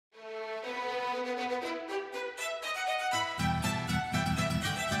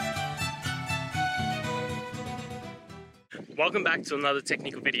welcome back to another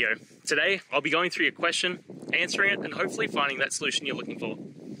technical video. Today, I'll be going through your question, answering it, and hopefully finding that solution you're looking for.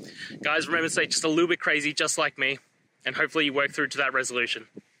 Guys, remember to stay just a little bit crazy, just like me, and hopefully you work through to that resolution.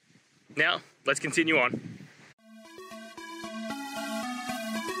 Now, let's continue on.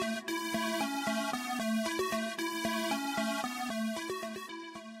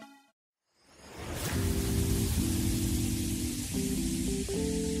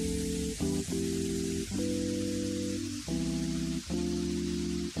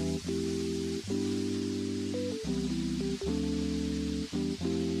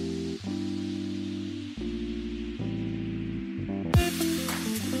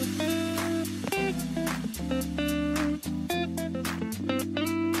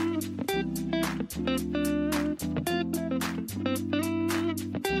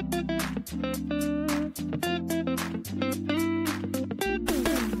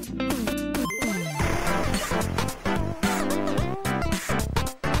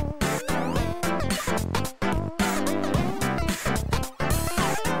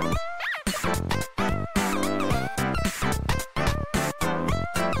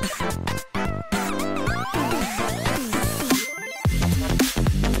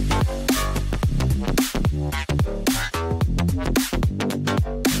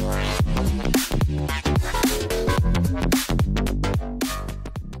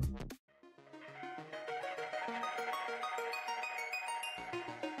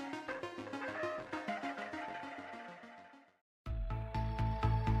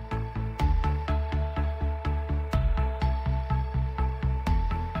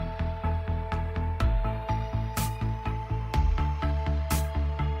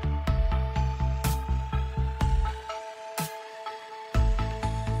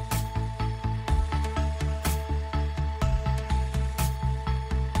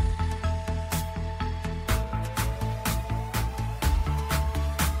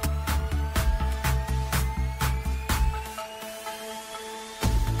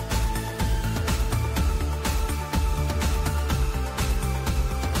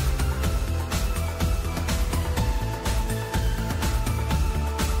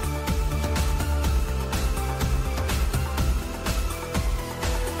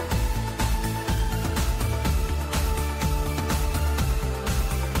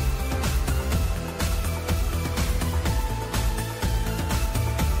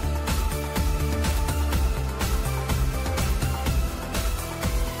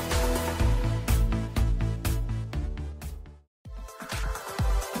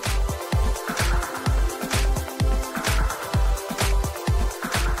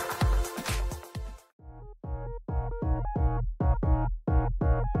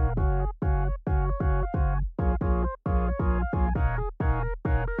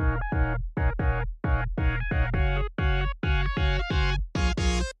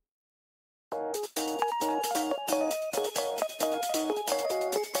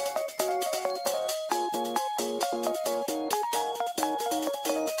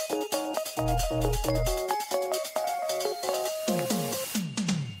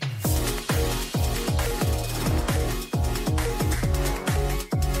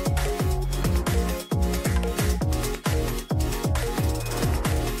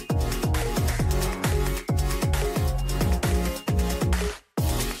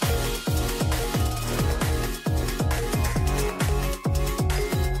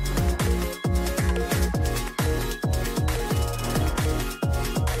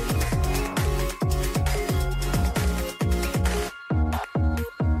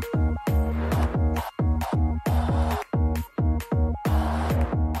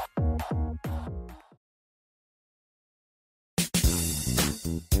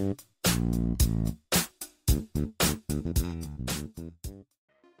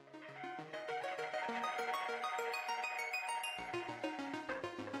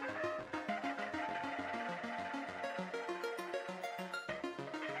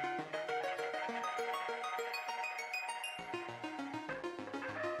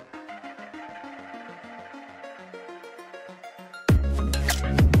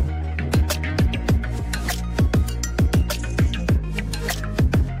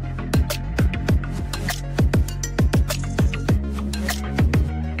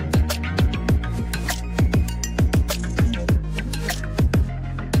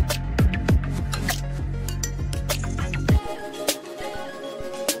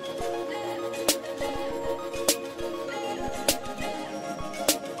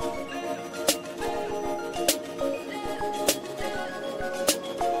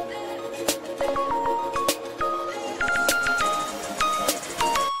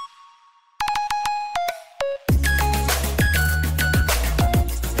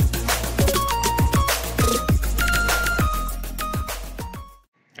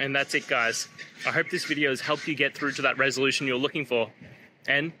 And that's it, guys. I hope this video has helped you get through to that resolution you're looking for.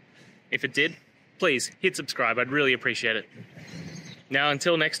 And if it did, please hit subscribe. I'd really appreciate it. Now,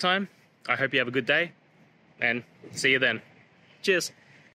 until next time, I hope you have a good day, and see you then. Cheers.